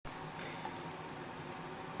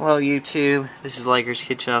Hello YouTube, this is Lakers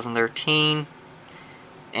Kid 2013,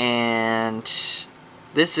 and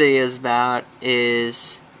this video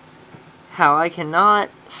is how I cannot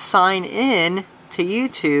sign in to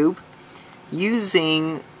YouTube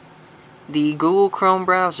using the Google Chrome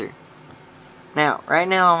browser. Now, right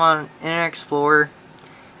now I'm on Internet Explorer.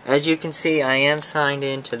 As you can see, I am signed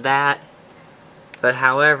into that, but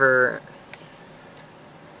however,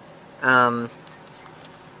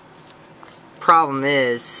 problem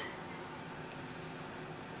is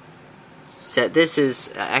that this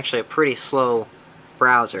is actually a pretty slow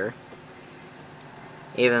browser,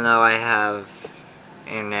 even though I have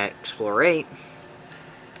Internet Explorer 8.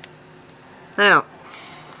 Now,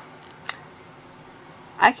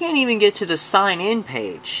 I can't even get to the sign in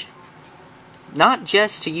page, not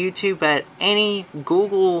just to YouTube, but any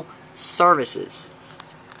Google services.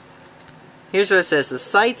 Here's what it says: the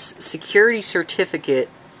site's security certificate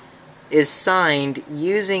is signed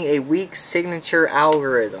using a weak signature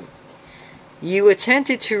algorithm. You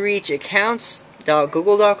attempted to reach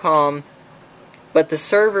accounts.google.com, but the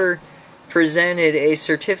server presented a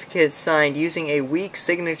certificate signed using a weak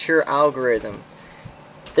signature algorithm.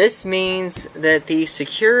 This means that the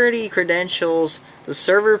security credentials the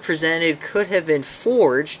server presented could have been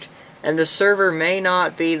forged, and the server may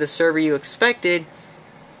not be the server you expected,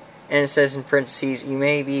 and it says in parentheses, you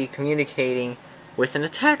may be communicating with an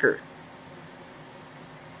attacker.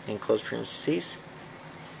 In close parentheses.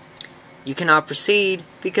 You cannot proceed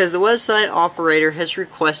because the website operator has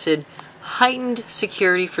requested heightened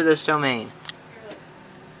security for this domain.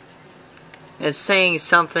 It's saying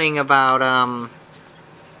something about,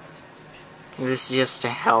 this is just to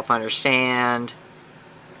help understand.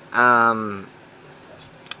 I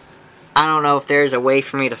don't know if there's a way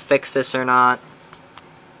for me to fix this or not.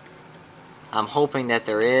 I'm hoping that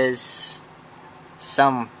there is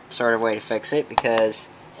some sort of way to fix it, because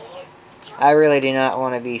I really do not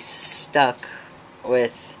want to be stuck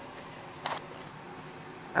with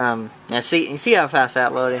now you see how fast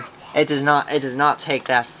that loaded? It does not take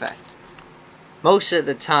that fast. Most of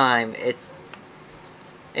the time it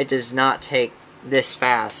does not take this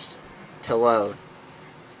fast to load,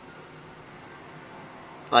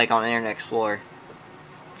 like on Internet Explorer.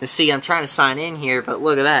 You see, I'm trying to sign in here, but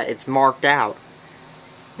look at that, it's marked out.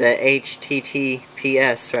 The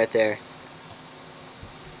HTTPS right there.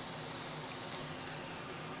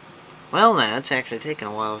 Well, now, it's actually taking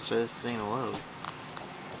a while for this thing to load.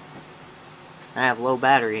 I have low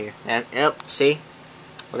battery here. Yep, see?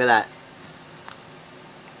 Look at that.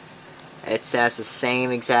 It has the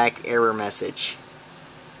same exact error message.